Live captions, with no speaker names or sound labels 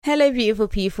Hello, beautiful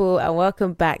people, and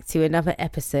welcome back to another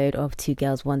episode of Two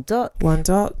Girls, One Doc. One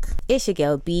Doc. It's your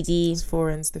girl, BD. It's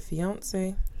Foreign's the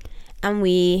fiance. And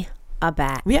we are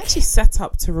back. We actually set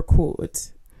up to record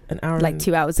an hour. Like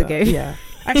 2 hours ago. Yeah.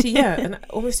 Actually, yeah,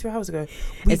 almost 2 hours ago.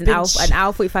 It's an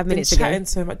hour 45 minutes ago. Chatting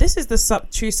so much. This is the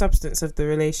true substance of the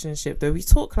relationship, though. We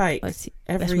talk like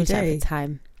every day.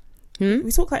 Time.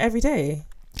 We talk like every day.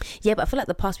 Yeah, but I feel like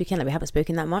the past weekend, like, we haven't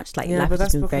spoken that much. Like, yeah, life but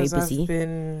has that's been very because busy. I've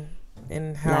been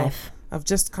in hell. Life. I've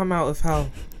just come out of hell.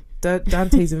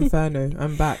 Dante's Inferno.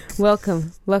 I'm back.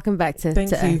 Welcome back to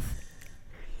Thank you. Earth.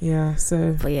 Yeah,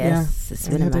 so But yes, it's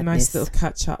we been had a nice madness. little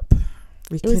catch up.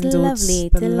 It was lovely,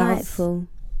 the delightful. love.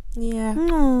 Yeah.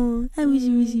 Oh, I wish.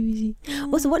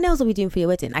 Also, what nails are we doing for your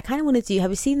wedding? I kind of want to do.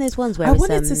 Have you seen those ones where I it's,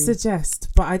 wanted to suggest,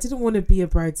 but I didn't want to be a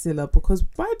bridezilla because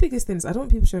my biggest thing is I don't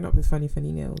want people showing up with funny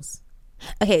nails.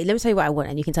 Okay, let me tell you what I want,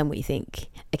 and you can tell me what you think.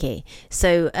 Okay,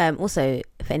 so also,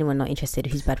 for anyone not interested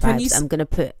who's bad vibes, I'm gonna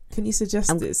put. Can you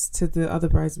suggest this to the other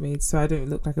bridesmaids so I don't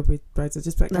look like a bridezilla?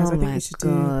 Just like, guys, I think we should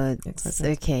do.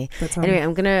 Okay. Anyway,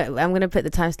 I'm gonna put the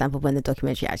timestamp of when the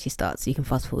documentary actually starts, so you can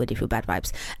fast forward if you're bad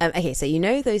vibes. Okay, so you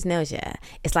know those nails, yeah?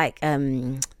 It's like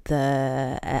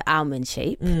the almond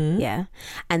shape, yeah,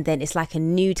 and then it's like a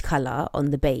nude color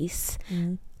on the base.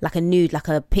 Like a nude, like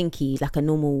a pinky, like a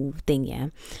normal thing, yeah.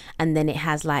 And then it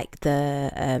has like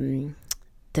the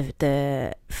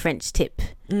French tip,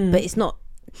 but it's not.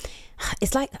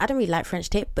 It's like, I don't really like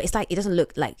French tip, but it's like, it doesn't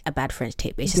look like a bad French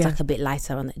tip. It's just like a bit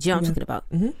lighter on it. Do you know what I'm talking about?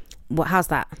 What? How's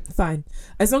that? Fine,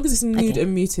 as long as it's nude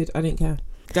and muted, I don't care.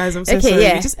 Guys, I'm so sorry.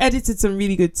 Yeah. We just edited some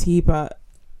really good tea, but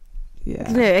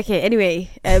yeah. No, okay. Anyway,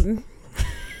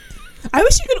 I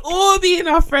wish you could all be in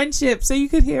our friendship so you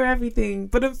could hear everything,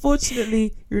 but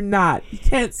unfortunately you're not. You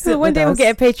can't sit. So one day we'll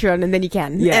get a Patreon and then you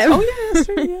can. Yeah. Oh yeah, that's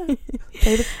true.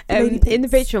 Yeah. In the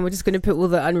Patreon, we're just going to put all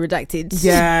the unredacted.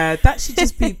 Yeah, that should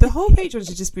just be the whole Patreon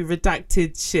should just be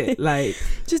redacted shit. Like,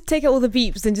 just take out all the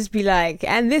beeps and just be like,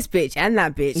 and this bitch, and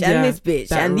that bitch, and this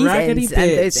bitch, and these ends, bitch,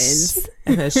 and those ends,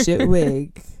 and her shit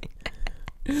wig.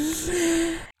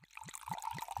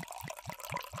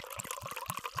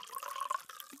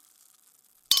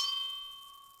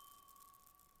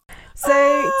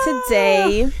 So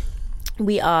today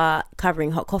we are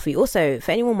covering hot coffee. Also,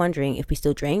 for anyone wondering if we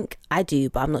still drink, I do,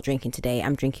 but I'm not drinking today.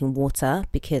 I'm drinking water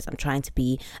because I'm trying to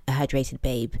be a hydrated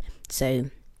babe. So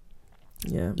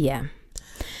yeah.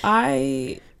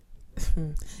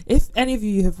 If any of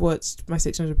you have watched My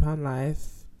 £600 Life,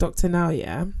 Dr. Now,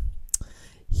 yeah,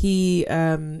 he's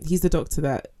the doctor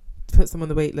that puts them on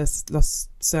the weight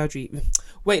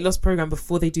loss program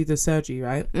before they do the surgery,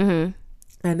 right?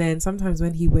 And then sometimes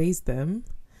when he weighs them,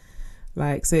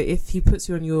 like, so if he puts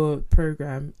you on your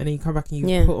program and then you come back and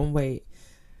you put on weight,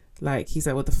 like, he's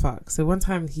like, what the fuck? So one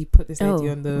time he put this lady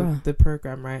on the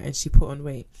program, right, and she put on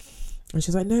weight, and she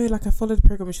was like, no, like, I followed the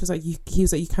program, and she was like, he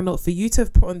was like, you cannot, for you to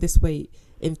have put on this weight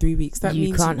in 3 weeks, that means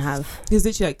you can't have. He was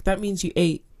literally like, that means you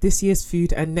ate this year's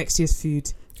food and next year's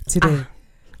food today.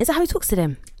 Is that how he talks to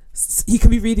them? He can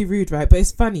be really rude, right? But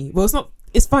it's funny. Well, it's not.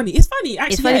 It's funny. It's funny.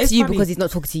 Actually, it's funny to you because he's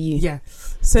not talking to you. Yeah.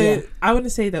 So I want to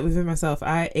say that within myself,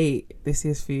 I ate this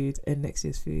year's food and next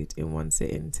year's food in one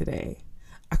sitting today.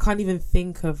 I can't even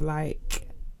think of like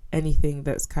anything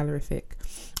that's calorific.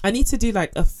 I need to do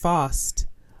like a fast.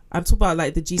 I'm talking about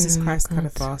like the Jesus Christ kind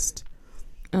of fast.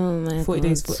 Oh my 40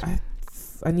 days.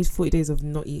 I need 40 days of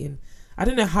not eating. I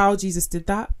don't know how Jesus did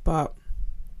that, but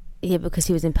yeah, because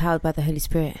he was empowered by the Holy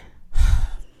Spirit.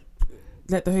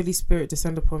 Let the Holy Spirit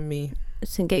descend upon me.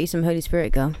 So get you some Holy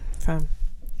Spirit, girl. Fam.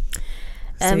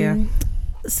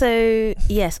 So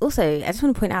yes, also I just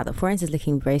want to point out that Florence is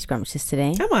looking very scrumptious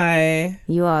today. Am I?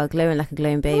 You are glowing like a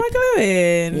glowing babe. Am I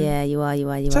glowing? Yeah, you are.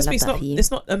 Trust me,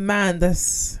 it's not a man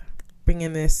that's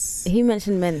bringing this. Who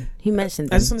mentioned men? Who mentioned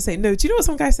them? I just want to say, no, do you know what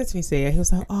some guy said to me today? He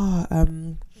was like,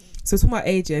 so talking about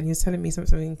age, and he was telling me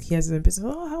something he has in a business.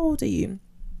 Oh, how old are you?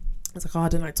 I was like, I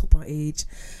don't like talk about age.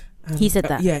 He said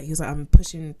that. Yeah, he was like, I'm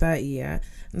pushing 30, yeah. And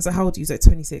I was like, how old are you? He was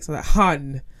like, 26. I was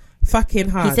like, fucking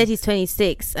hun. He said he's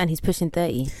 26 and he's pushing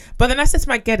 30. But then I said to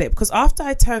him, I get it, because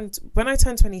when I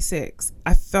turned 26,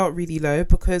 I felt really low,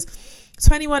 because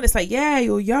 21, it's like, yeah,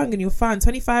 you're young and you're fun.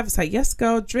 25, it's like, yes,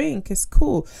 girl, drink, it's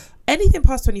cool. Anything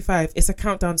past 25, it's a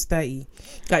countdown to 30.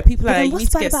 Like, people are like, you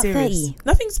need to get serious. 30?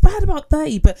 Nothing's bad about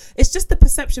 30, but it's just the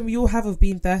perception we all have of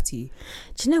being 30.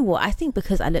 Do you know what? I think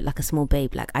because I look like a small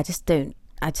babe, like, I just don't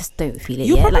feel it.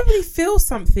 You probably feel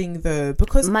something though,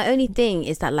 because my only thing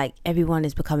is that like everyone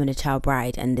is becoming a child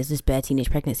bride and there's just bare teenage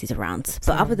pregnancies around.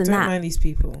 But other than don't that, mind these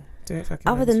people. Don't fucking.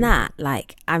 Other than that,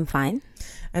 like, I'm fine.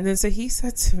 And then so he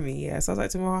said to me, so I was like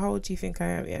to him, well, how old do you think I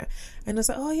am? Yeah. And I was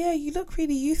like, oh yeah, you look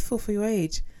really youthful for your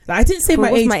age. Like, I didn't say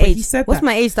my age, but he said what's that.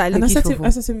 My age that I look youthful for? I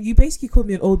said to him, you basically called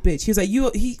me an old bitch. He was like, I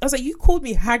was like, you called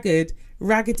me haggard,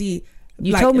 raggedy.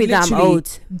 You told me that I'm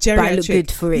old, but I look good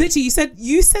for it. Literally,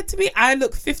 you said to me, I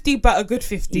look 50, but a good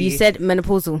 50. You said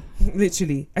menopausal.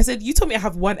 Literally. I said, you told me I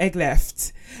have one egg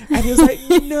left. And he was like,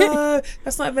 no,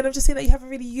 that's not it, I'm just saying that you have a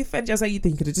really youthful energy. I was like, you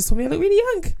think you could have just told me I look really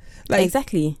young. Like,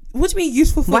 exactly. What do you mean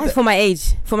useful for? Why for my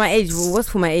age? For my age? What's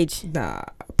for my age? Nah.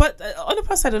 But on the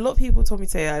plus side, a lot of people told me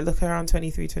today I look around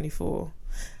 23, 24.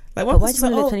 Like, but why do you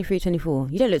want to look 23, 24?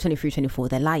 You don't look 23, 24.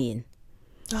 They're lying.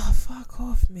 Oh, fuck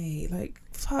off, mate. Like,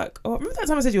 fuck. Oh, remember that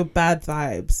time I said you were bad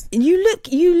vibes? You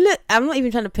look, I'm not even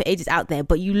trying to put ages out there,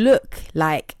 but you look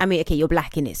like, I mean, okay, you're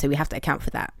black in it, so we have to account for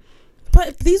that.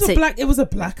 But these were black, it was a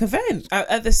black event.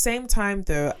 At the same time,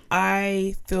 though,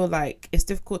 I feel like it's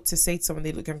difficult to say to someone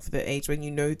they look young for their age when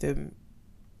you know them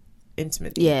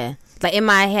intimately. Yeah. Like, in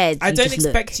my head, I don't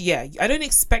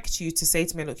expect you to say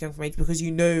to me I look young for my age, because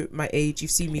you know my age,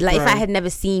 you've seen me like grow. If I had never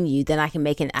seen you, then I can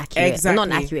make an accurate, exactly. not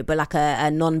accurate, but like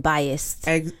a non-biased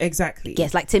exactly.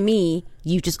 Yes, like, to me,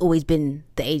 you've just always been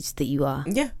the age that you are.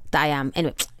 Yeah. That I am.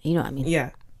 Anyway, you know what I mean.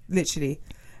 Yeah, literally.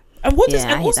 And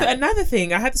also another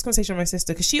thing, I had this conversation with my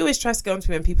sister, because she always tries to get on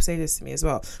to me when people say this to me as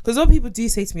well, because a lot of people do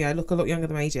say to me I look a lot younger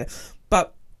than my age,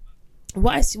 but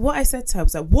what I said to her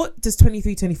was like, what does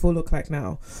 23, 24 look like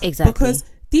now? Exactly. Because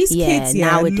these kids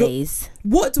nowadays,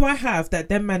 what do I have that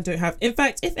them man don't have? In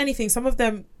fact, if anything, some of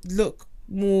them look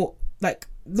more like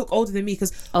older than me,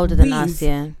 because older than us,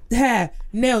 hair,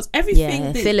 nails,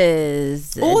 everything,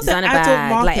 fillers, all designer the adult bag,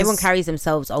 markers. like, everyone carries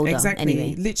themselves older. Exactly,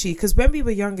 anyway. literally, because when we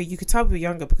were younger, you could tell we were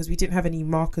younger because we didn't have any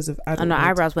markers of adult. And our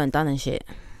eyebrows weren't done and shit.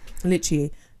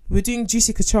 Literally, we were doing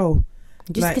Juicy Couture.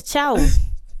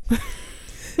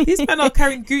 These men are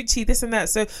carrying Gucci, this and that.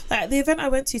 So, like, the event I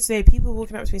went to today, people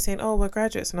walking up to me saying, oh, we're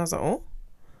graduates. And I was like, oh?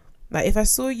 Like, if I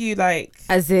saw you, like...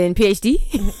 As in PhD?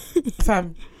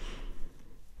 Fam.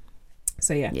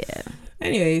 So, yeah. Yeah.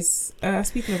 Anyways,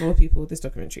 speaking of all people, this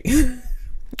documentary.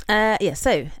 This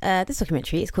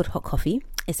documentary is called Hot Coffee.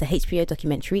 It's a HBO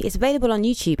documentary. It's available on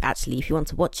YouTube, actually, if you want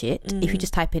to watch it. If you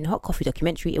just type in Hot Coffee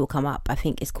documentary, it will come up. I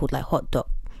think it's called, like,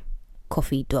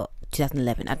 hot.coffee.2011.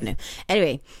 I don't know.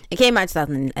 Anyway, it came out in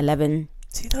 2011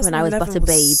 when I was but a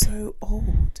babe. So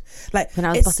old. Like, when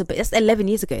I was but a babe. That's 11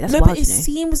 years ago. That's no, wild, but it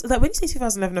seems like when you say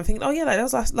 2011, I'm thinking, oh yeah, like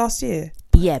that was last year.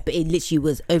 Yeah, but it literally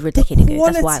was over a decade ago.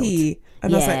 That's wild.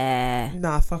 And I was like,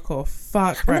 nah, fuck off.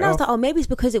 Fuck. And then I was like, oh, maybe it's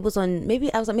because it was on. Maybe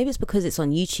it's because it's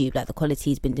on YouTube. Like, the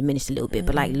quality's been diminished a little bit,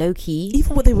 but like, low key,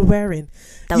 even what they were wearing,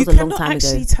 that was a long time ago. You cannot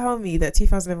actually tell me that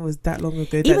 2011 was that long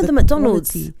ago. Even the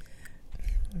McDonald's.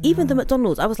 Even the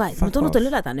McDonald's, I was like, McDonald's don't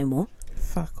look like that no more.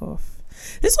 Fuck off.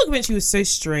 This documentary was so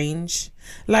strange.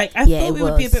 Like, I thought it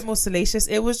would be a bit more salacious.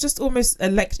 It was just almost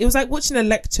it was like watching a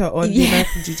lecture on the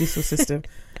American judicial system.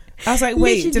 I was like,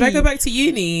 wait, literally. Did I go back to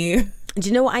uni? Do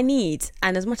you know what I need?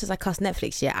 And as much as I cuss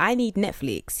Netflix, I need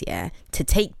Netflix, to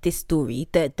take this story,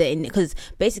 because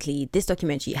basically this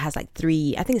documentary has like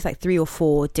three or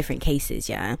four different cases,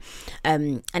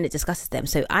 and it discusses them.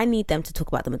 So I need them to talk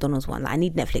about the McDonald's one. Like, I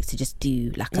need Netflix to just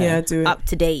do like a up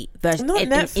to date version. Not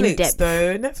Netflix in depth.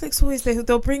 Though. Netflix always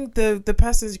they'll bring the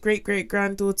person's great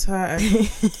granddaughter. And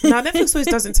now Netflix always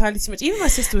does entirely too much. Even my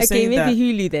sister was saying that. Okay,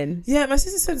 maybe Hulu then. Yeah, my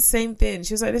sister said the same thing.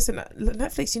 She was like, listen,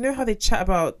 Netflix, you know how they chat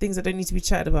about things that don't need to be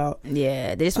chatted about.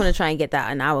 Yeah, they just want to try and get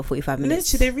that an hour 45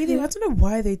 minutes. Literally, they really, I don't know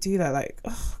why they do that. Like,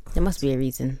 oh, there must be a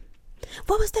reason.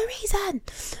 What was the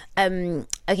reason?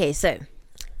 Okay, so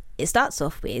it starts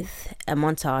off with a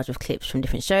montage of clips from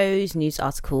different shows, news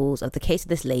articles of the case of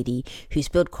this lady who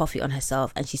spilled coffee on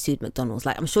herself and she sued McDonald's.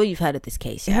 Like, I'm sure you've heard of this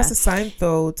case. It has a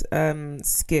Seinfeld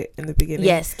skit in the beginning.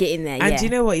 Yeah, skit in there. And do you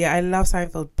know what? Yeah, I love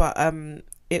Seinfeld, but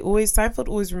Seinfeld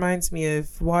always reminds me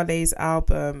of Wale's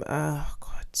album. Oh God.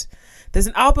 There's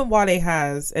an album Wale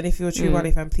has, and if you're a true Wale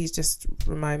fan, please just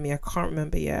remind me. I can't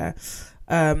remember.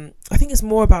 I think it's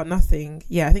More About Nothing.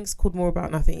 I think it's called More About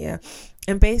Nothing.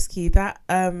 And basically that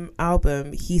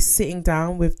album, he's sitting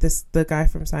down with the guy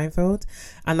from Seinfeld,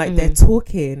 and like they're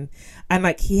talking, and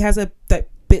like he has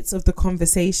bits of the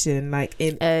conversation like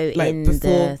in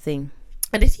before the thing.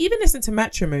 And if you even listen to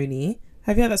Matrimony,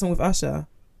 have you heard that song with Usher?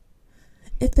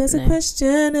 If there's a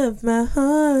question of my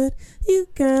heart, you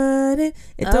got it.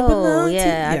 It don't belong to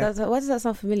you. Why does that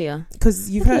sound familiar? Because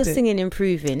you've heard it. Singing,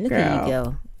 improving. Look at you,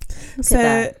 girl. Look at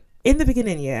that. In the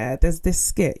beginning, there's this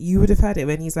skit. You would have heard it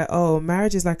when he's like, "Oh,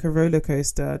 marriage is like a roller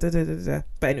coaster." Da, da, da, da.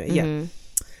 But anyway,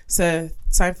 So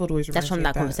Seinfeld always reminds me of that. That's from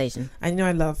that conversation. I know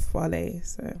I love Wale,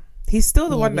 so he's still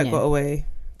the one that got away.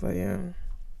 But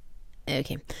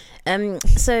okay.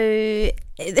 So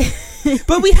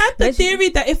but we had the theory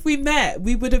that if we met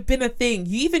we would have been a thing.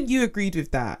 You agreed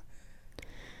with that.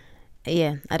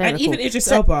 Yeah, I don't. And recall. even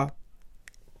Idris Elba.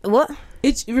 What?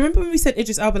 Remember when we said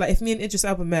Idris Elba? Like, if me and Idris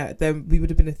Elba met, then we would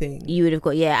have been a thing. You would have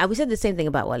got, yeah. We said the same thing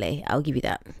about Wale. I'll give you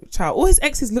that. Child, all his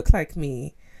exes look like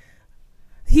me.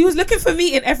 He was looking for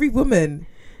me in Every Woman.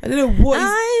 I don't know what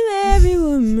I'm every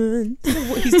woman. I don't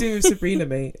know what he's doing with Sabrina,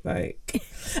 mate. Like,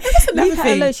 that's another Leave her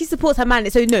thing. alone. She supports her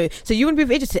man. So no. So you want to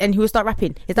be with Idris and he will start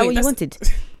rapping. Is that Wait, what you wanted?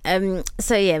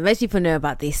 So yeah, most people know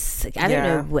about this. I don't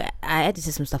know where I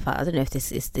edited some stuff out. I don't know if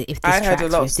this is if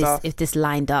this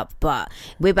lined up, but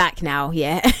we're back now.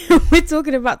 Yeah, we're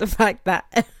talking about the fact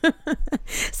that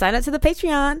sign up to the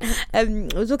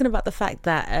Patreon. We're talking about the fact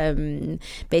that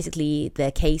basically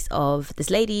the case of this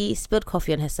lady spilled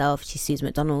coffee on herself. She sues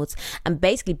McDonald's, and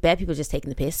basically bare people just taking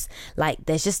the piss. Like,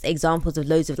 there's just examples of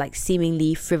loads of like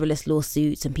seemingly frivolous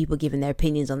lawsuits and people giving their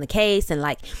opinions on the case, and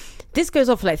like this goes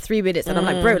on for like 3 minutes, and I'm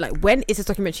like, bro, like, when is this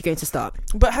documentary going to start?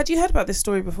 But had you heard about this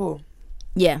story before?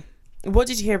 Yeah. What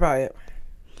did you hear about it?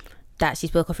 That she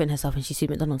spilled coffee on herself and she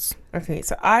sued McDonald's. Okay,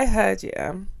 so I heard,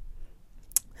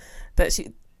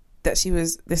 that she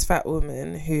was this fat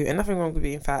woman who, and nothing wrong with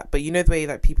being fat, but you know the way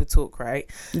like people talk, right?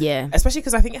 Yeah. Especially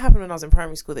because I think it happened when I was in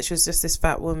primary school, that she was just this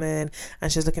fat woman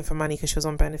and she was looking for money because she was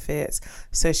on benefits.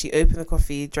 So she opened the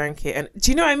coffee, drank it, and do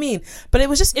you know what I mean? But it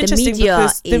was just interesting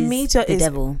because the media is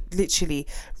devil. Literally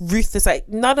ruthless. Like,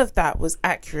 none of that was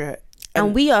accurate.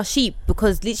 And we are sheep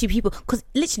because literally people, because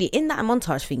literally in that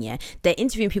montage thing, yeah, they're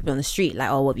interviewing people on the street, like,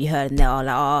 oh, what have you heard? And they're all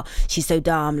like, oh, she's so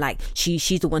dumb, like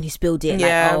she's the one who spilled it,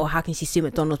 like, oh, how can she sue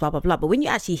McDonald's, blah blah blah. But when you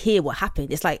actually hear what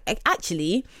happened, it's like,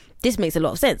 actually this makes a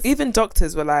lot of sense. Even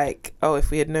doctors were like, oh, if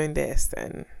we had known this,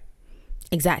 then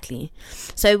exactly.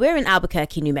 So we're in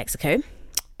Albuquerque, New Mexico.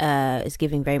 It's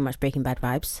giving very much Breaking Bad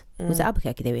vibes. Was it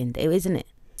Albuquerque they were in? Isn't it?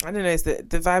 I don't know, it's the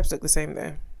vibes look the same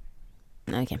though.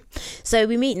 Okay, so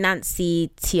we meet Nancy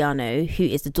Tiano, who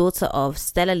is the daughter of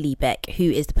Stella Liebeck, who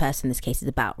is the person this case is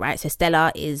about, right? So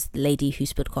Stella is the lady who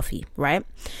spilled coffee, right?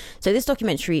 So this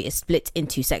documentary is split in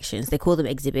 2 sections. They call them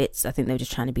exhibits. I think they were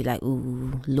just trying to be like,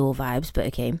 ooh, law vibes, but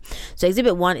okay. So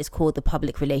exhibit 1 is called the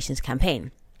Public Relations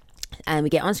Campaign. And we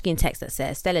get on-screen text that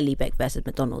says Stella Liebeck versus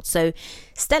McDonald's. So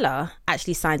Stella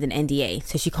actually signed an NDA,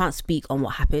 so she can't speak on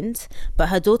what happened. But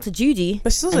her daughter Judy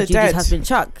and Judy's dead. Husband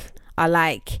Chuck are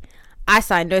like, I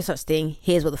signed no such thing.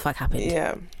 Here's what the fuck happened.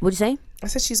 Yeah. What'd you say? I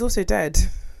said she's also dead.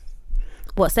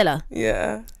 What, Stella?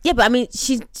 Yeah. Yeah, but I mean,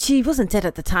 she wasn't dead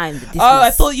at the time. I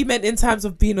thought you meant in terms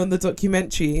of being on the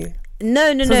documentary.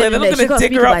 No. Like, they're not going to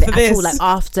dig her up for this. All, like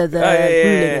after the ruling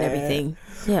and everything.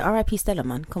 Yeah, R.I.P. Stella,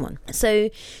 man. Come on. So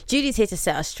Judy's here to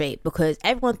set us straight because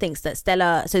everyone thinks that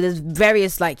Stella. So there's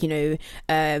various like, you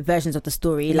know, versions of the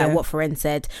story, like what Ferenc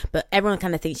said, but everyone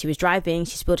kind of thinks she was driving,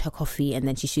 she spilled her coffee, and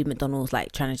then she sued McDonald's,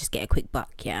 like trying to just get a quick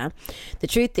buck. Yeah. The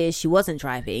truth is, she wasn't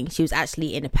driving. She was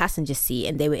actually in a passenger seat,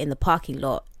 and they were in the parking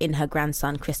lot in her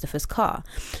grandson Christopher's car.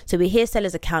 So we hear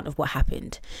Stella's account of what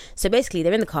happened. So basically,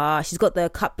 they're in the car. She's got the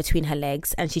cup between her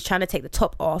legs, and she's trying to take the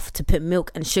top off to put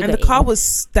milk and sugar. And the car was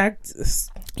stacked.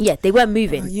 Yeah, they weren't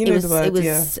moving. You know it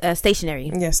was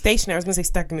stationary. Yeah, stationary. I was gonna say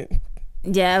stagnant.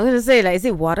 Yeah, I was gonna say, like, is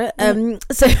it water?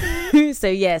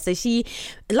 So she,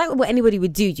 like what anybody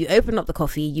would do, you open up the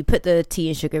coffee, you put the tea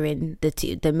and sugar in,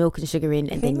 the milk and sugar in,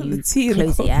 and then you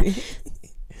close it. Yeah.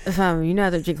 You know I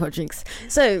don't drink hot drinks.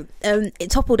 So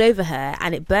it toppled over her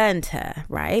and it burned her,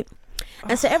 right?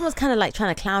 And so everyone's kind of like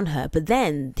trying to clown her, but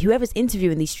then whoever's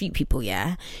interviewing these street people,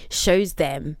 yeah, shows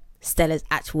them Stella's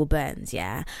actual burns,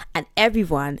 yeah, and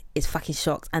everyone is fucking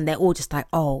shocked, and they're all just like,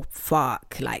 oh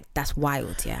fuck, like that's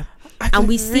wild, yeah. And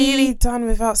we see done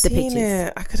without seeing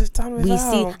it. I could have done without. We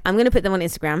see. I'm gonna put them on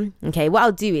Instagram. Okay, what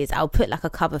I'll do is I'll put like a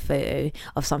cover photo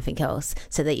of something else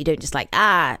so that you don't just like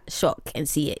shock and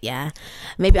see it. Yeah,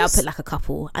 maybe I'll put like a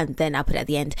couple and then I'll put it at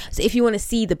the end. So if you want to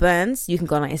see the burns, you can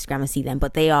go on my Instagram and see them.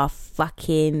 But they are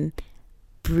fucking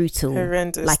brutal,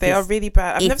 horrendous. Like they are really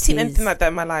bad. I've never seen anything like that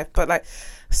in my life. But like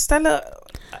Stella,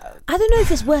 I don't know if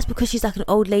it's worse because she's like an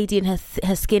old lady and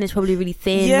her skin is probably really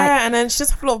thin. Yeah, like, and then she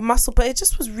just has a lot of muscle, but it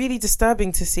just was really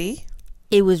disturbing to see.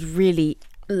 It was really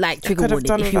like trigger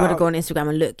warning. If you want to go on Instagram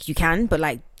and look, you can. But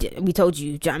like we told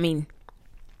you, do you know what I mean?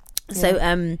 Yeah.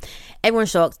 So everyone's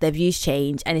shocked, their views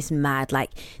change, and it's mad. Like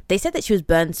they said that she was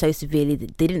burned so severely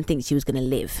that they didn't think she was going to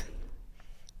live,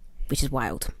 which is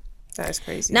wild. That is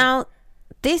crazy. Now,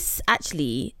 this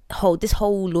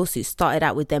whole lawsuit started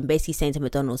out with them basically saying to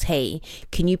McDonald's, hey,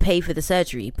 can you pay for the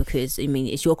surgery? Because, I mean,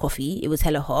 it's your coffee. It was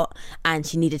hella hot and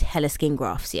she needed hella skin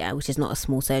grafts, yeah, which is not a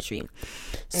small surgery.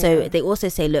 So they also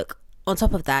say, look, on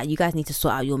top of that, you guys need to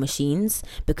sort out your machines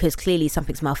because clearly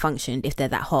something's malfunctioned if they're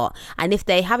that hot. And if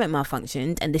they haven't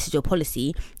malfunctioned and this is your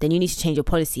policy, then you need to change your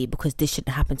policy because this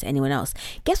shouldn't happen to anyone else.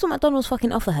 Guess what McDonald's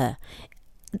fucking offer her?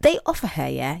 they offer her,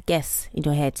 yeah, guess in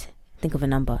your head, think of a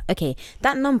number. Okay,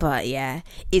 that number, yeah,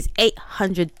 is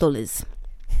 $800.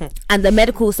 And the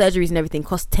medical surgeries and everything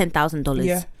cost $10,000.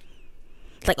 Yeah.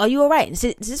 Like, are you all right?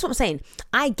 This is what I'm saying.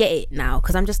 I get it now,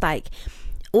 because I'm just like,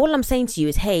 all I'm saying to you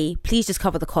is, hey, please just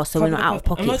cover the cost so we're not out of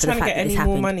pocket for the fact that this happened. I'm not trying to get any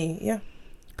more money. Yeah.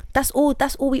 That's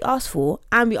all we asked for,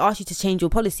 and we asked you to change your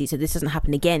policy so this doesn't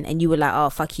happen again. And you were like, oh,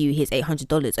 fuck you, here's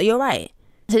 $800. Are you all right?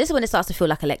 So this is when it starts to feel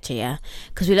like a lecture, yeah?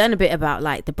 Because we learn a bit about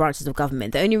like the branches of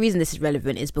government. The only reason this is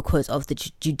relevant is because of the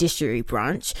judiciary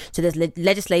branch. So there's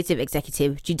legislative,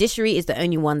 executive. Judiciary is the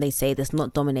only one they say that's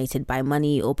not dominated by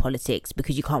money or politics,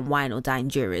 because you can't wine or dine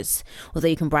jurors. Although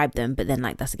you can bribe them, but then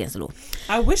like that's against the law.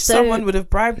 I wish someone would have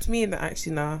bribed me in that.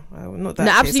 Actually, no, not that.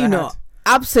 No, absolutely not.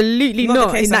 Absolutely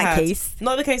not in that case.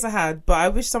 Not the case I had, but I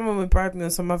wish someone would bribe me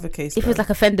on some other case. If it was like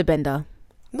a fender bender.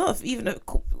 Not if even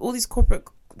all these corporate.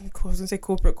 I was going to say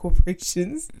corporate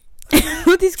corporations.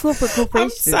 All these corporate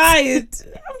corporations. I'm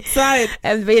tired.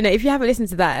 But you know, if you haven't listened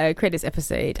to that credits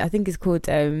episode, I think it's called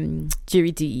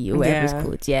Jury Duty or whatever it's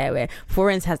called. Yeah, where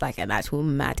Florence has like an actual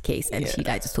mad case and she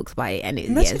like just talks about it, and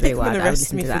it's very wild. I would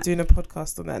listen to that. For doing a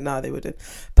podcast on that. No, they wouldn't.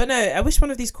 But no, I wish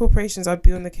one of these corporations, I'd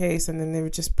be on the case and then they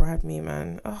would just bribe me,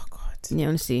 man. Oh God. Yeah,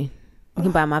 honestly, you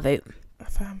can buy my vote.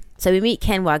 So we meet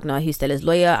Ken Wagner, who's Stella's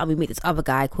lawyer, and we meet this other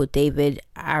guy called David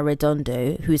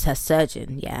Arredondo, who's her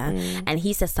surgeon, and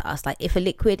he says to us, like, if a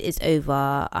liquid is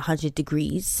over 100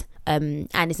 degrees and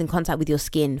is in contact with your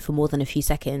skin for more than a few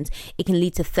seconds, it can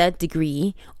lead to 3rd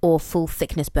degree or full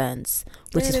thickness burns,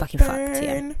 which is fucking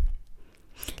fucked.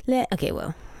 Okay,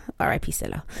 well, R.I.P.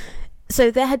 Stella. So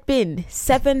there had been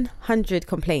 700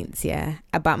 complaints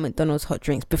about McDonald's hot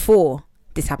drinks before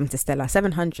this happened to Stella.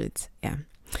 700.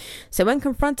 So when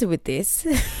confronted with this,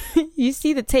 you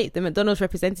see the tape. The McDonald's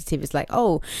representative is like,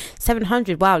 oh,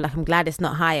 700, wow, like I'm glad it's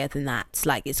not higher than that.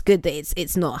 Like, it's good that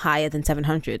it's not higher than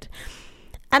 700.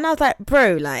 And I was like,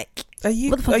 bro, like,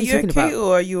 what the fuck are you okay about?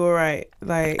 Or are you all right?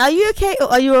 Like, are you okay or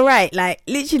are you all right? Like,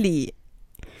 literally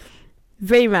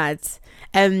very mad.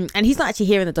 And he's not actually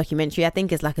here in the documentary. I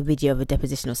think it's like a video of a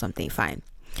deposition or something. Fine.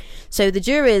 So the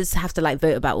jurors have to like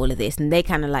vote about all of this, and they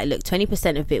kind of like, look,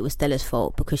 20% of it was Stella's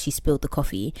fault because she spilled the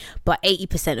coffee, but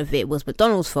 80% of it was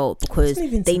McDonald's fault because they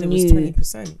knew. It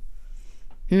was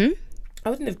 20%. I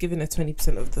wouldn't have given her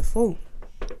 20% of the fault.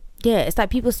 Yeah, it's like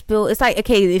people spill. It's like,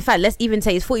 okay, in fact, let's even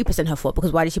say it's 40% her fault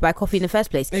because why did she buy coffee in the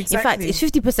first place? Exactly. In fact, it's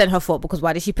 50% her fault because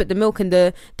why did she put the milk and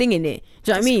the thing in it?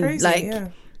 Do you know what I mean? Crazy, like,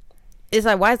 it's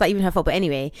like, why is that even her fault? But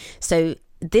anyway, so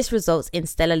this results in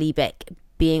Stella Liebeck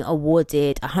being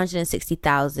awarded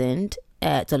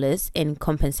 $160,000 in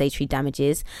compensatory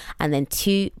damages, and then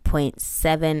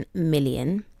 2.7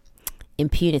 million in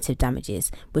punitive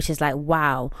damages, which is like,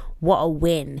 wow, what a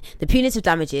win. The punitive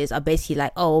damages are basically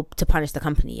like, oh, to punish the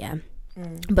company,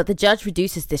 but the judge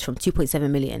reduces this from 2.7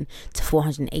 million to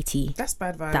 480. That's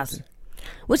bad vibes.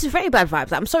 Which is very bad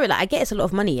vibes. Like, I'm sorry, like, I get it's a lot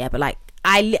of money, but like,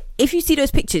 if you see those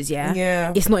pictures,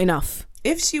 it's not enough.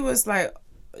 If she was like,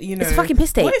 you know, it's a fucking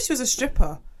piss take. What if she was a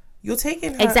stripper? You're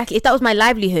taking her. Exactly. If that was my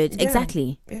livelihood.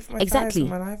 Exactly. If my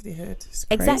livelihood. It's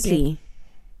crazy. Exactly.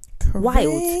 Crazy.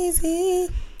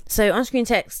 Wild. So on-screen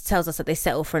text tells us that they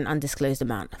settle for an undisclosed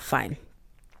amount. Fine.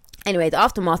 Anyway, the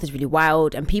aftermath is really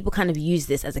wild, and people kind of use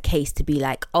this as a case to be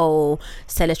like, oh,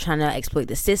 Stella's trying to exploit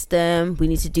the system. We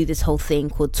need to do this whole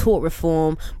thing called tort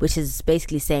reform, which is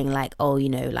basically saying like, oh, you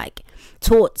know, like,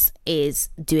 torts is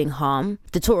doing harm.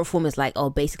 The tort reform is like, oh,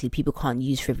 basically people can't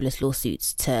use frivolous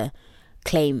lawsuits to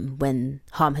claim when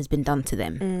harm has been done to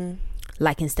them,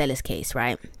 like in Stella's case,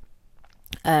 right?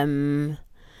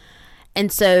 And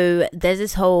so there's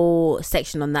this whole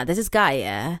section on that. There's this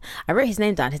guy, I wrote his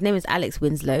name down. His name is Alex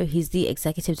Winslow. He's the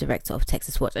executive director of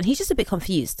Texas Watch, and he's just a bit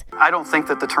confused. I don't think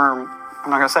that the term, I'm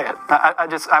not going to say it.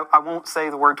 I won't say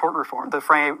the word tort reform,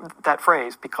 that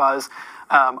phrase, because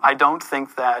I don't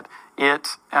think that it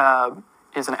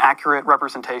is an accurate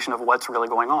representation of what's really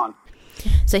going on.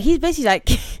 So he's basically like,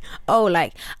 oh,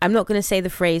 like, I'm not going to say the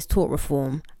phrase tort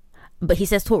reform, but he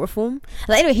says tort reform.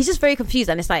 Like, anyway, he's just very confused,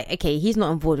 and it's like, okay, he's not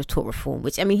on board with tort reform,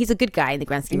 which, I mean, he's a good guy in the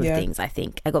grand scheme of things, I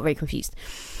think. I got very confused.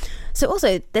 So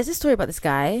also, there's this story about this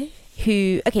guy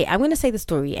who, okay, I'm going to say the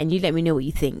story, and you let me know what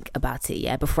you think about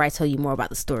it, before I tell you more about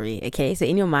the story, okay? So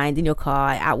in your mind, in your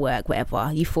car, at work, whatever,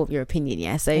 you form your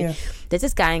opinion, So there's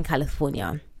this guy in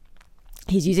California.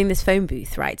 He's using this phone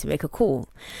booth, right, to make a call.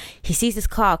 He sees this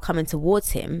car coming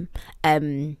towards him,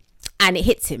 and it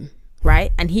hits him,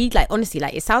 right? And he, like, honestly,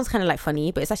 like, it sounds kind of like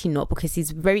funny, but it's actually not, because he's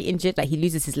very injured. Like, he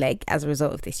loses his leg as a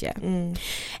result of this.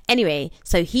 Anyway,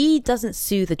 so he doesn't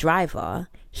sue the driver.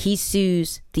 He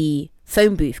sues the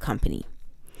phone booth company.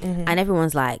 and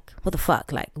everyone's like, what the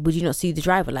fuck, like, would you not sue the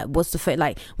driver? Like, what's the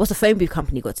phone booth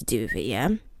company got to do with it? Yeah.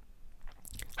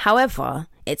 However,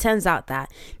 it turns out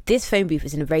that this phone booth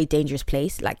is in a very dangerous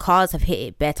place. Like, cars have hit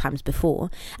it bare times before,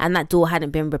 and that door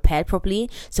hadn't been repaired properly.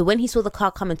 So when he saw the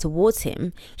car coming towards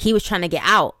him, he was trying to get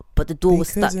out, but the door was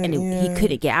stuck and he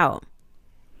couldn't get out.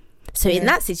 So in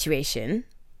that situation,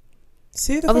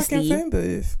 sue the fucking phone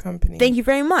booth company. Thank you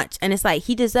very much. And it's like,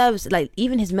 he deserves, like,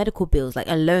 even his medical bills, like,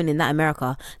 alone in that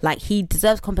America, like, he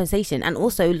deserves compensation. And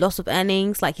also loss of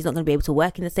earnings. Like, he's not going to be able to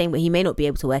work in the same way. He may not be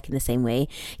able to work in the same way.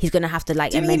 He's going to have to,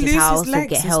 like, amend his house or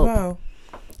get help. Well?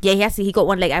 Yeah, he got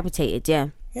one leg amputated.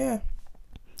 Yeah,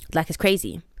 like, it's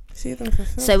crazy. See them for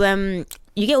filth. So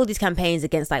you get all these campaigns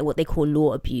against, like, what they call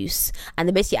law abuse, and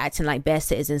they're basically acting like bare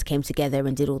citizens came together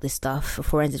and did all this stuff.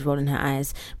 Forensics rolling her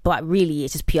eyes, but really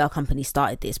it's just PR companies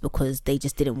started this because they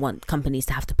just didn't want companies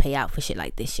to have to pay out for shit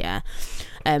like this.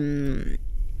 And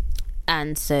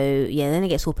so then it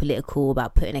gets all political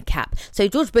about putting a cap. So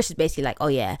George Bush is basically like, oh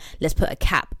yeah, let's put a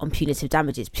cap on punitive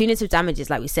damages. Punitive damages,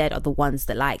 like we said, are the ones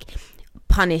that, like,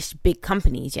 punish big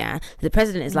companies. The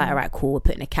president is like, all right, cool, we're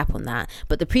putting a cap on that.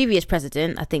 But the previous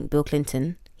president, I think Bill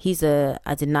Clinton,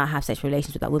 I did not have sexual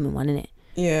relations with that woman one, innit?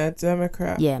 Yeah,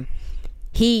 Democrat.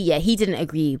 He didn't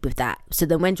agree with that. So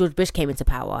then when George Bush came into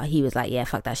power, he was like, yeah,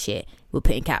 fuck that shit, we're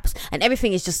putting caps. And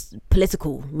everything is just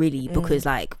political, really, because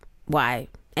like, why?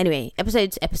 Anyway,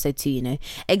 episode 2,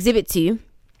 Exhibit 2,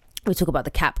 we talk about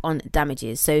the cap on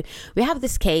damages. So we have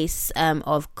this case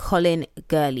of Colin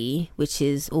Gurley, which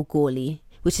is really,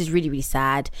 really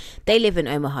sad. They live in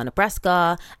Omaha,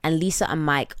 Nebraska, and Lisa and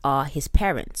Mike are his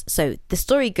parents. So the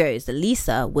story goes that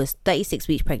Lisa was 36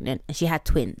 weeks pregnant and she had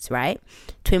twins, right?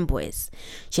 Twin boys.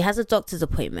 She has a doctor's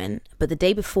appointment, but the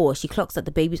day before she clocks that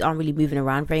the babies aren't really moving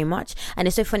around very much. And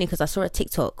it's so funny because I saw a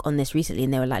TikTok on this recently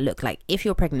and they were like, look, like, if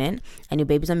you're pregnant and your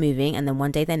babies are moving and then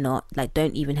one day they're not, like,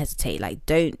 don't even hesitate. Like,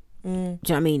 don't. Do you know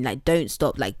what I mean? Like, don't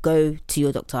stop. Like, go to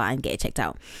your doctor and get it checked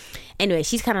out. Anyway,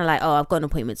 she's kind of like, oh, I've got an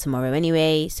appointment tomorrow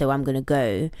anyway, so I'm gonna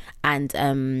go,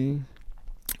 and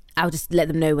I'll just let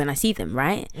them know when I see them,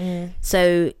 right?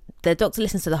 So the doctor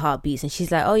listens to the heartbeats and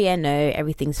she's like, oh yeah, no,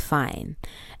 everything's fine.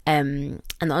 And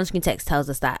the on-screen text tells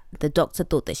us that the doctor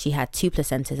thought that she had 2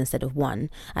 placentas instead of 1,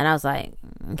 and I was like,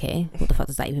 okay, what the fuck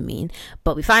does that even mean?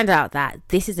 But we find out that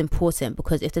this is important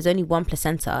because if there's only 1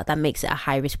 placenta, that makes it a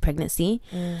high-risk pregnancy,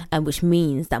 and which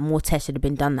means that more tests should have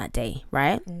been done that day,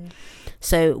 right?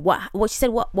 So what she said,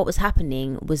 what was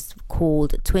happening was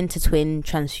called twin-to-twin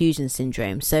transfusion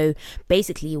syndrome. So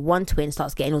basically, one twin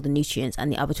starts getting all the nutrients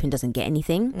and the other twin doesn't get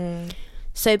anything.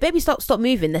 So baby stop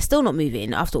moving. They're still not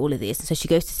moving after all of this. So she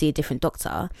goes to see a different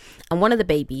doctor, and one of the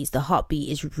babies, the heartbeat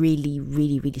is really,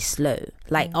 really, really slow,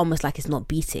 like almost like it's not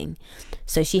beating.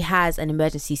 So she has an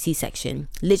emergency C-section.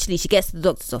 Literally, she gets to the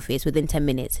doctor's office, within 10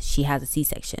 minutes she has a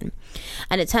C-section,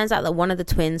 and it turns out that one of the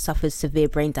twins suffers severe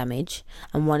brain damage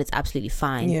and one is absolutely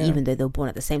fine, even though they were born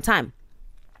at the same time.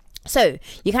 So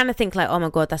you kind of think like, oh my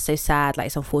god, that's so sad, like,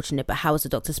 it's unfortunate, but how is the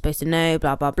doctor supposed to know,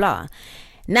 blah blah blah.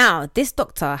 Now, this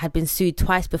doctor had been sued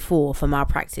twice before for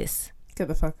malpractice. Get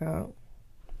the fuck out.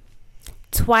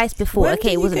 Twice before. When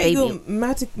okay, it wasn't baby. Your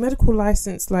medical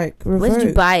license, like, revoked? When did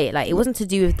you buy it? Like, it wasn't to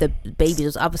do with the babies, it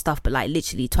was other stuff, but like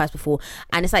literally twice before.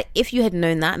 And it's like, if you had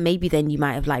known that, maybe then you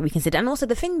might have like reconsidered. And also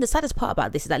the saddest part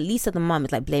about this is that Lisa, the mum,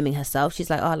 is like blaming herself. She's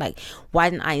like, oh, like, why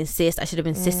didn't I insist? I should have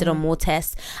insisted on more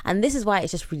tests. And this is why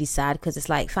it's just really sad, because it's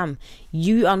like, fam,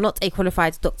 you are not a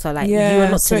qualified doctor. Like, you are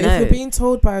not to know. So if you're being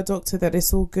told by a doctor that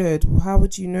it's all good, how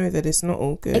would you know that it's not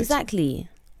all good? Exactly.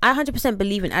 I 100%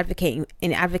 believe in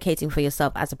advocating for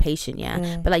yourself as a patient,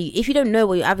 but like, if you don't know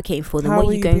what you're advocating for, then how what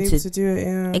are you going to do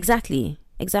it?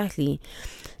 Exactly.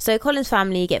 So Colin's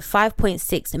family get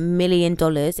 $5.6 million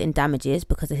in damages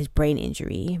because of his brain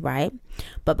injury, right?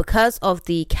 But because of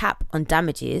the cap on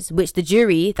damages, which the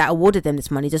jury that awarded them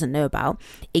this money doesn't know about,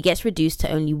 it gets reduced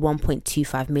to only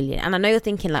 $1.25 million. And I know you're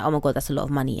thinking like, oh my god, that's a lot of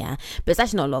money, but it's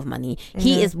actually not a lot of money.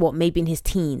 He is maybe in his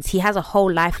teens. He has a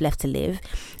whole life left to live.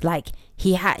 Like,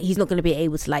 he's not going to be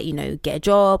able to, like, get a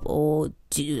job or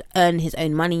to earn his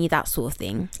own money, that sort of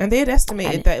thing. And they had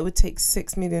estimated that it would take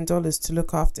 $6 million to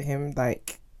look after him,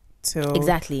 like, till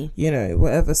exactly,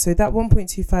 whatever. So that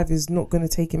 1.25 is not going to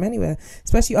take him anywhere,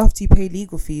 especially after you pay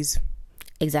legal fees.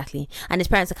 Exactly. And his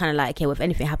parents are kind of like, okay, well, if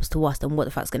anything happens to us, then what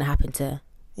the fuck's going to happen to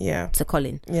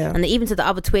Colin? And even to the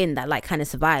other twin that like kind of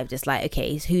survived, it's like,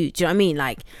 okay, who, do you know what I mean?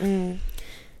 Like,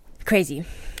 crazy.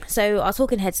 So our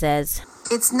talking head says,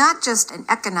 it's not just an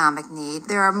economic need.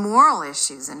 There are moral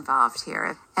issues involved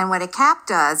here. And what a cap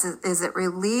does is it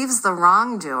relieves the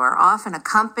wrongdoer, often a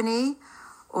company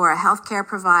or a healthcare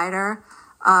provider,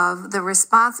 of the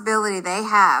responsibility they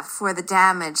have for the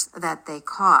damage that they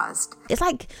caused. It's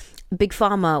like big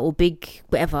pharma or big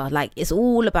whatever, like it's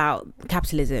all about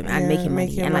capitalism and making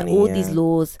money, and like all these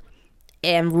laws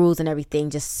and rules and everything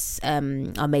just are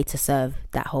made to serve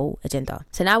that whole agenda.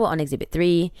 So now we're on Exhibit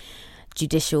 3,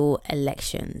 judicial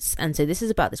elections. And so this is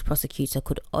about this prosecutor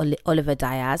called Oliver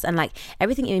Diaz, and like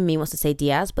everything in me wants to say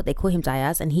Diaz, but they call him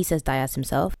Diaz and he says Diaz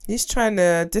himself. He's trying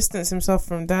to distance himself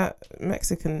from that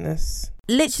Mexicanness.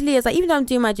 Literally, it's like, even though I'm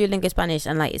doing my Duolingo Spanish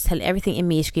and like it's everything in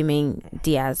me is screaming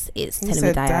Diaz, it's telling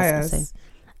me Diaz. So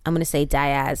I'm gonna say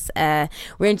Diaz.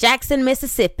 We're in Jackson,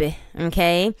 Mississippi.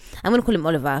 Okay, I'm gonna call him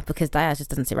Oliver because Diaz just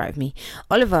doesn't sit right with me.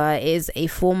 Oliver is a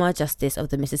former justice of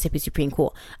the Mississippi Supreme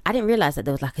Court. I didn't realize that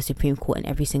there was like a Supreme Court in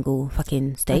every single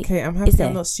fucking state. Okay, I'm happy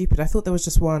I'm not stupid. I thought there was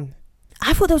just one.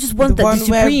 I thought there was just one. The one the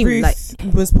Supreme, where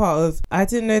Ruth was part of. I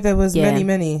didn't know there was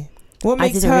many. What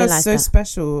makes her so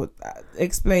special?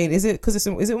 Explain. Is it because is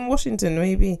it in Washington?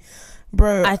 Maybe,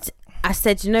 bro. I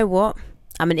said, you know what?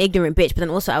 I'm an ignorant bitch, but then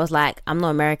also I was like, I'm not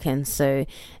American, so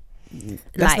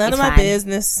that's none of my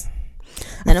business.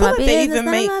 None of my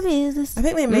business. I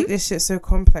think they make this shit so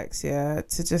complex, to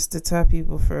just deter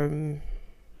people from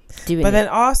doing. But then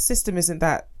our system isn't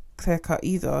that clear cut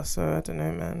either, so I don't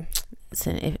know, man.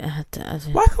 So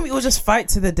why can't we all just fight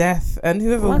to the death, and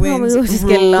whoever wins, can't we all just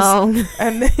get along,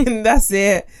 and then that's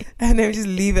it, and then we just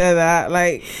leave it at that?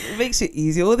 Like, it makes it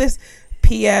easy. All this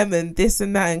PM and this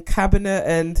and that and cabinet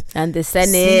and the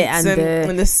Senate and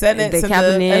the Senate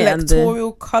and the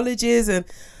electoral colleges and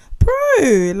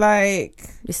bro, like,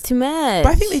 it's too much.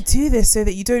 But I think they do this so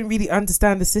that you don't really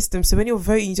understand the system. So when you're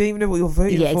voting, you don't even know what you're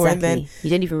voting for, exactly. And then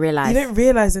you don't even realize. You don't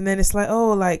realize, and then it's like,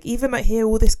 oh, like even like here,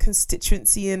 all this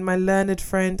constituency and my learned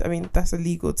friend. I mean, that's a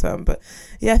legal term, but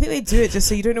yeah, I think they do it just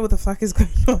so you don't know what the fuck is going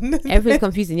on. Everything's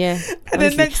confusing, yeah. And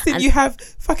then next thing you have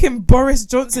fucking Boris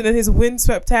Johnson and his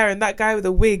windswept hair, and that guy with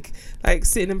a wig like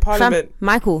sitting in Parliament.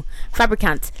 Michael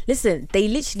Fabricant. Listen, they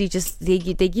literally just they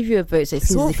give you a vote, so it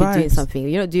feels as if you're doing something.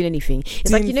 You're not doing anything.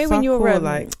 It's like, you know, when you're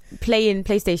playing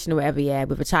PlayStation or whatever,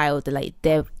 with a child, like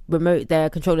their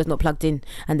controller's not plugged in,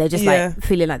 and they're just like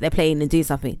feeling like they're playing and doing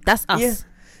something. That's us. Yeah,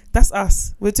 that's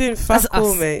us. We're doing fuck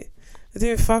all, mate. We're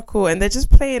doing fuck all, and they're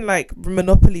just playing like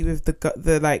Monopoly with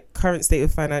the like current state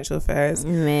of financial affairs.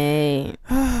 Mate.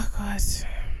 Oh God.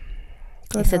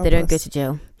 They said they don't go to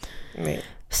jail. Mate.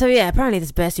 So yeah, apparently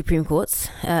there's bare Supreme Courts.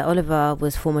 Oliver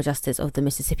was former justice of the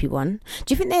Mississippi one.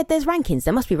 Do you think there's rankings?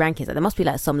 There must be rankings. Like, there must be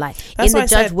like some like in the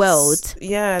judge world.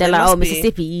 Yeah, they're like, oh,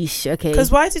 Mississippi, okay.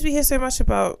 Because why did we hear so much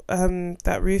about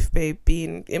that Ruth babe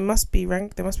being? It must be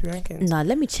ranked. There must be rankings. No,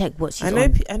 let me check what she's I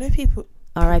know people.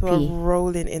 R.I.P. People are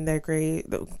rolling in their graves.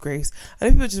 I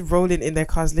know people are just rolling in their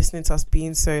cars listening to us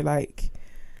being so like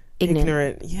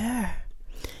ignorant. Yeah.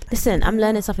 Listen, I'm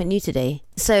learning something new today.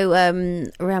 So,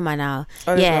 where am I now?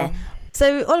 Oliver. Yeah.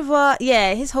 So Oliver,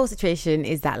 his whole situation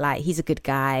is that like he's a good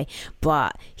guy,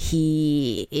 but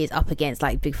he is up against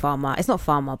like big pharma. It's not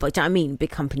pharma, but do you know what I mean?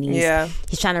 Big companies. Yeah.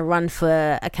 He's trying to run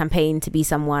for a campaign to be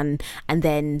someone, and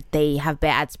then they have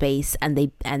bare ad space, and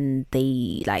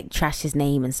they like trash his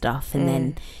name and stuff, and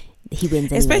then he wins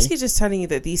anyway. It's basically just telling you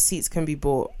that these seats can be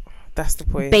bought. That's the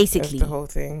point. Basically, of the whole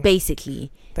thing.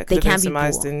 Basically, that they can be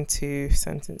surmised in 2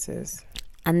 sentences.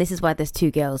 And this is why there's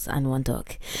 2 girls and 1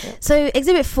 dog. Yep. So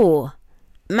Exhibit 4,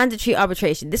 mandatory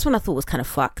arbitration. This one I thought was kind of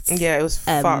fucked. Yeah, it was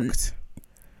fucked.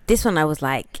 This one I was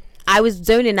like, I was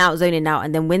zoning out,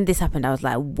 and then when this happened, I was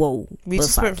like, whoa. We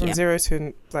just went from 0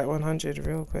 to like 100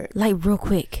 real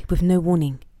quick, with no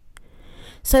warning.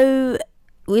 So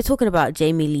we're talking about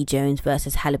Jamie Lee Jones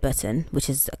versus Halliburton, which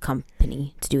is a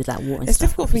company to do with like water and it's stuff.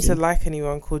 It's difficult for me to like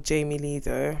anyone called Jamie Lee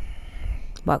though.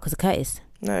 Why? Because of Curtis?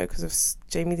 No, because of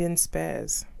Jamie Lynn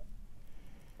Spears.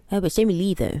 Oh, but it's Jamie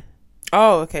Lee though.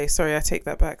 Oh, okay. Sorry, I take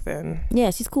that back then.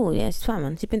 Yeah, she's cool. Yeah, she's fine,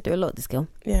 man. She's been through a lot, this girl.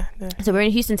 Yeah. No. So we're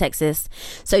in Houston, Texas.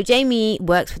 So Jamie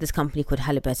works for this company called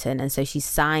Halliburton, and so she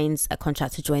signs a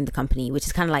contract to join the company, which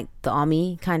is kind of like the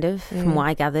army, kind of, from what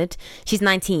I gathered. She's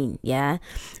 19, yeah.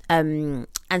 And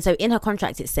so in her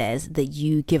contract, it says that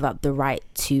you give up the right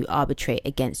to arbitrate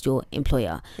against your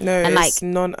employer. No, and it's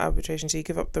non-arbitration. So you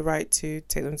give up the right to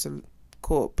take them to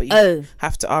court, but you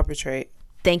have to arbitrate.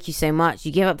 Thank you so much.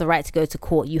 You give up the right to go to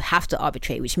court. You have to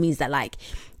arbitrate, which means that like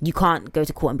you can't go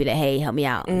to court and be like, hey, help me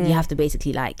out. You have to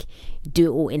basically like do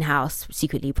it all in-house,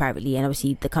 secretly, privately, and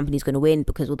obviously the company's going to win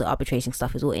because all the arbitration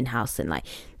stuff is all in-house, and like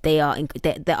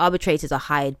the arbitrators are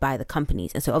hired by the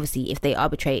companies, and so obviously if they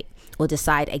arbitrate or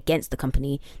decide against the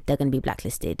company, they're going to be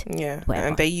blacklisted. Yeah, whatever.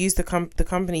 And they use the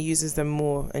company uses them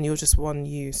more, and you're just one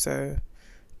so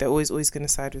they're always going to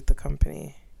side with the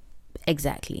company.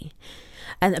 Exactly.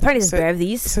 And apparently there's bare of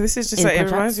these. So this is just like, it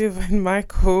reminds me of when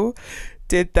Michael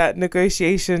did that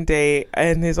negotiation day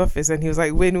in his office and he was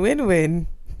like, win, win, win,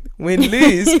 win,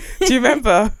 lose. Do you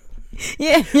remember?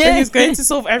 Yeah. And he was going to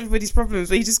solve everybody's problems,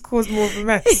 but he just caused more of a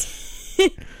mess.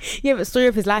 Yeah, but story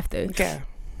of his life though. Okay.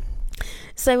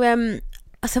 So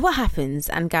what happens,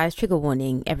 and guys, trigger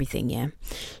warning, everything, yeah.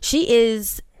 She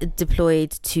is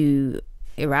deployed to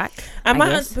Iraq. And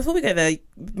before we go there,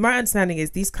 my understanding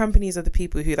is these companies are the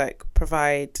people who like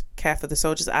provide care for the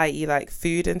soldiers, i.e. like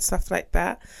food and stuff like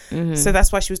that. Mm-hmm. So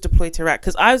that's why she was deployed to Iraq.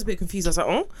 Because I was a bit confused. I was like,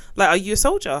 oh, like, are you a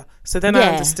soldier? So then I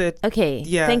understood. Okay.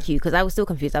 Yeah. Thank you. Because I was still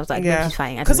confused. I was like, no, she's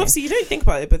fine. Because obviously you don't think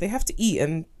about it, but they have to eat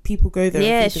and people go there.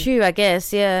 Yeah, it's true, I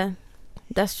guess. Yeah.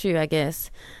 That's true, I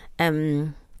guess.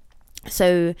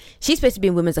 So she's supposed to be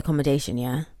in women's accommodation,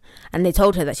 yeah? And they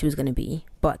told her that she was going to be,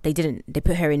 but they didn't. They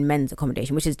put her in men's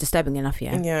accommodation, which is disturbing enough,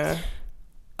 yeah? Yeah.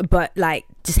 But like,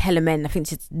 just hella men. I think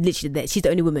she's literally she's the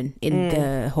only woman in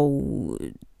the whole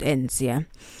ends, yeah?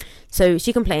 So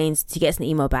she complains. She gets an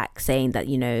email back saying that,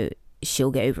 you know,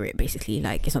 she'll get over it, basically.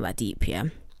 Like, it's not that deep, yeah?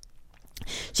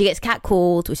 She gets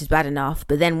catcalled, which is bad enough,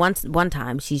 but then one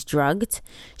time she's drugged,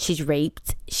 she's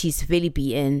raped, she's severely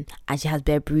beaten, and she has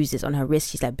bare bruises on her wrist.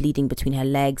 She's like bleeding between her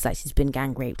legs, like she's been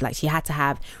gang raped. Like she had to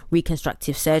have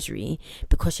reconstructive surgery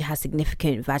because she has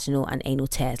significant vaginal and anal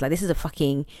tears. Like this is a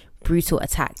fucking brutal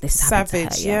attack. This is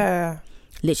savage, to her, yeah.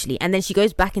 Literally. And then she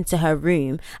goes back into her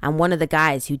room and one of the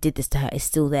guys who did this to her is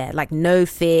still there. Like no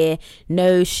fear,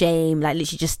 no shame, like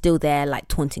literally just still there, like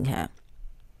taunting her.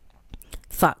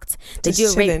 Fucked. They do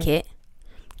a rape kit.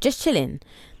 Just chilling.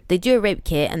 They do a rape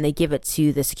kit and they give it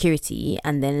to the security,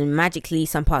 and then magically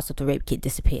some parts of the rape kit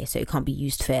disappear, so it can't be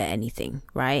used for anything,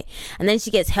 right? And then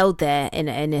she gets held there in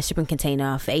a shipping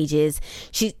container for ages.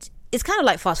 It's kind of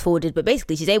like fast forwarded, but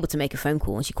basically she's able to make a phone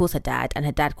call and she calls her dad and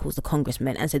her dad calls the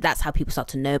congressman, and so that's how people start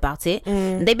to know about it.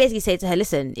 And they basically say to her,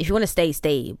 listen, if you want to stay,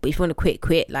 but if you want to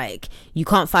quit, like you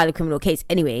can't file a criminal case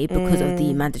anyway because of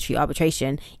the mandatory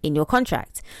arbitration in your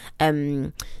contract.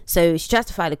 So she tries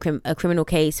to file a criminal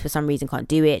case, for some reason can't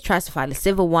do it, tries to file a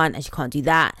civil one and she can't do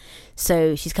that.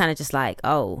 So she's kind of just like,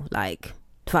 oh, like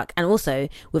fuck. And also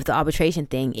with the arbitration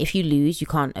thing, if you lose you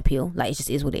can't appeal, like it just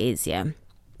is what it is, yeah.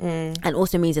 And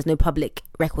also means there's no public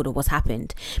record of what's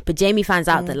happened. But Jamie finds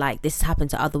out that like this has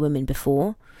happened to other women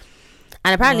before,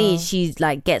 and apparently she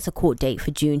like gets a court date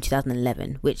for June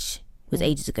 2011, which was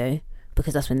ages ago,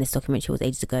 because that's when this documentary was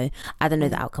ages ago. I don't know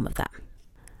the outcome of that.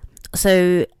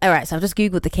 So alright, so I've just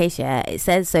googled the case. Yeah, it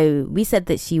says, so we said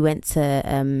that she went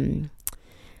to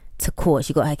court,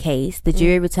 she got her case. The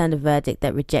jury returned a verdict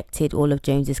that rejected all of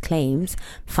Jones's claims,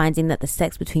 finding that the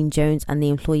sex between Jones and the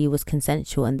employee was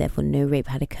consensual and therefore no rape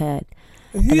had occurred.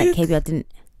 And that KBR didn't.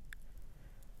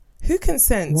 Who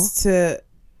consents to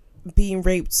being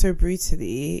raped so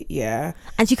brutally? Yeah,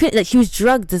 and she couldn't. Like, she was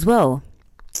drugged as well.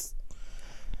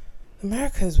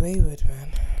 America's wayward,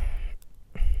 man.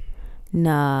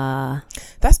 Nah,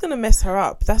 that's gonna mess her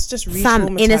up. That's just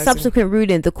re-traumatizing. In a subsequent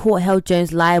ruling, the court held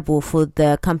Jones liable for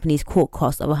the company's court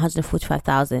cost of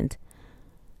 $145,000,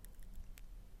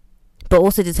 but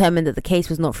also determined that the case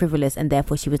was not frivolous and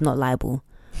therefore she was not liable.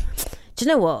 Do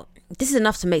you know what? This is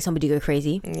enough to make somebody go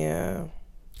crazy. Yeah,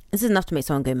 this is enough to make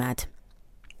someone go mad.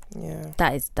 Yeah,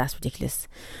 that's ridiculous.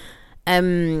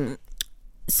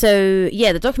 So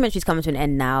yeah, the documentary's coming to an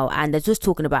end now, and they're just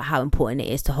talking about how important it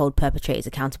is to hold perpetrators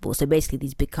accountable. So basically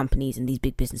these big companies and these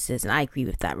big businesses, and I agree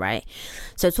with that, right?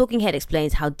 So Talking Head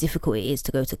explains how difficult it is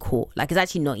to go to court. Like, it's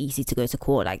actually not easy to go to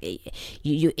court. Like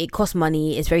it costs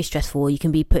money, it's very stressful, you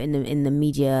can be put in the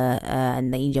media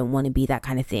and then you don't want to be, that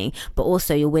kind of thing, but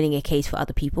also you're winning a case for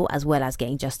other people as well as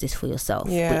getting justice for yourself,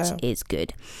 which is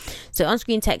good. So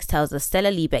on-screen text tells us Stella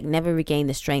Liebeck never regained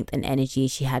the strength and energy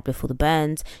she had before the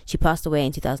burns. She passed away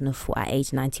in 2004 at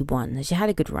age 91. She had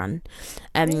a good run.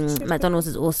 McDonald's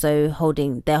is also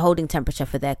holding temperature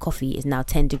for their coffee is now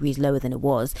 10 degrees lower than it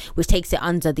was, which takes it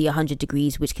under the 100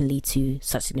 degrees, which can lead to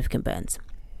such significant burns.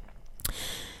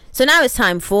 So now it's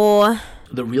time for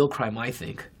the real crime. I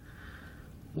think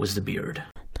was the beard,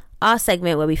 our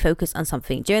segment where we focus on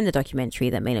something during the documentary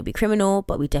that may not be criminal,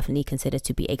 but we definitely consider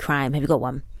to be a crime. Have you got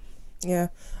one? Yeah,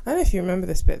 I don't know if you remember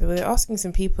this bit. They were asking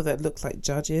some people that looked like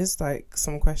judges, like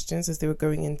some questions as they were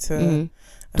going into the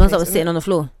ones that were sitting on the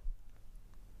floor.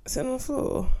 Sitting on the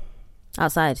floor?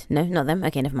 Outside? No, not them.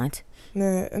 Okay, never mind.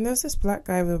 No, and there was this black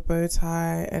guy with a bow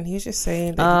tie, and he was just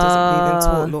saying that he doesn't believe in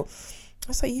tort law. I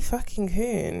was like, you fucking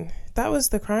hoon. That was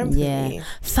the crime for me.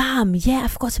 Fam, yeah, I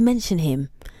forgot to mention him.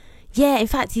 Yeah, in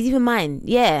fact, he's even mine.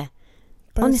 Yeah.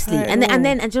 Bow honestly. And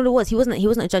then you know what it was? He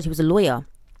wasn't a judge, he was a lawyer.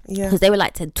 Yeah, because they were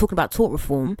like talking about tort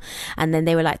reform, and then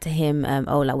they were like to him,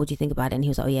 what do you think about it? And he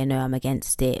was like, oh yeah, no, I'm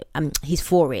against it. He's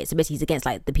for it. So basically he's against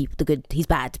like the people, the good, he's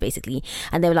bad basically.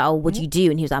 And they were like, oh, what do you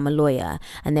do? And he was like, I'm a lawyer.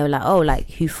 And they were like, oh,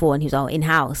 like who for? And he was like, oh,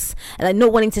 in-house. And like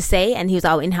not wanting to say, and he was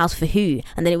like, oh, in-house for who?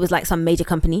 And then it was like some major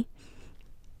company.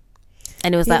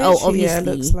 And it was like, oh, obviously.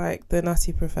 Yeah, looks like the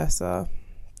Nutty Professor.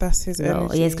 That's his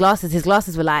energy. Yeah, his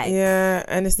glasses were like. Yeah,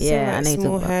 and it's the same like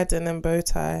small head and then bow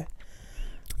tie.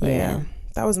 But yeah.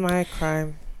 That was my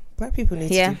crime. Black people need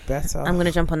to do better. I'm going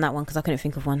to jump on that one because I couldn't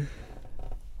think of one.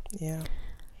 Yeah.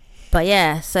 But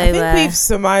yeah, so... I think we've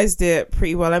surmised it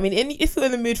pretty well. I mean, if you're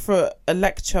in the mood for a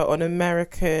lecture on the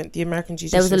American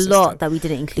judicial system... There was a lot that we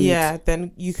didn't include. Yeah,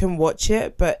 then you can watch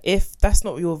it. But if that's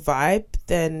not your vibe,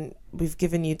 then we've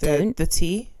given you the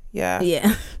tea. Yeah.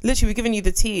 Yeah. Literally, we've given you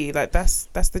the tea. Like, that's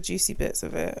the juicy bits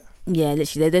of it. Yeah,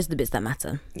 literally. Those are the bits that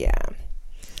matter. Yeah.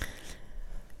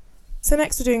 So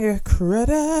next we're doing a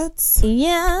credits.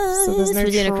 Yeah. So there's no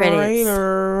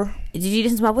trailer. Credits. Did you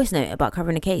listen to my voice note about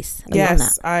covering a case?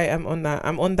 Yes, I am on that.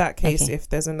 I'm on that case if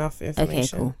there's enough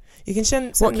information. Okay, cool. You can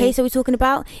send what case are we talking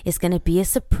about? It's going to be a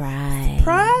surprise.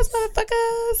 Surprise,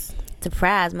 motherfuckers.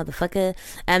 Surprise, motherfucker.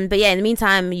 But yeah, in the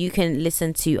meantime, you can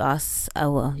listen to us.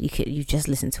 Oh, well, you just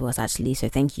listened to us actually. So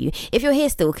thank you. If you're here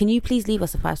still, can you please leave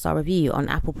us a 5-star review on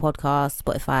Apple Podcasts,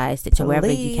 Spotify, Stitcher,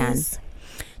 wherever you can.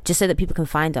 Just so that people can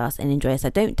find us and enjoy us.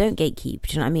 Like, don't gatekeep.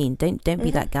 Do you know what I mean? Don't be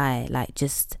that guy. Like,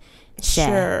 just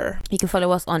share. Sure. You can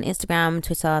follow us on Instagram,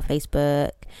 Twitter,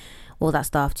 Facebook, all that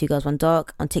stuff. 2 Girls 1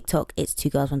 Doc. On TikTok, it's 2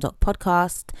 Girls 1 Doc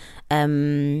podcast.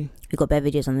 We've got bare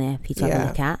videos on there for you to have a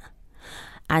look at.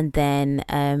 And then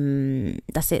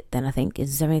that's it. Then I think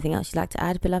is there anything else you'd like to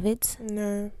add, beloved?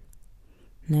 No,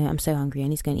 I'm so hungry. I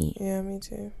need to go and eat. Yeah, me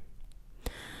too.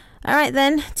 All right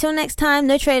then. Till next time.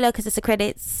 No trailer because it's the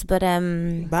credits. But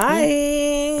bye.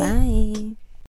 Yeah. Bye.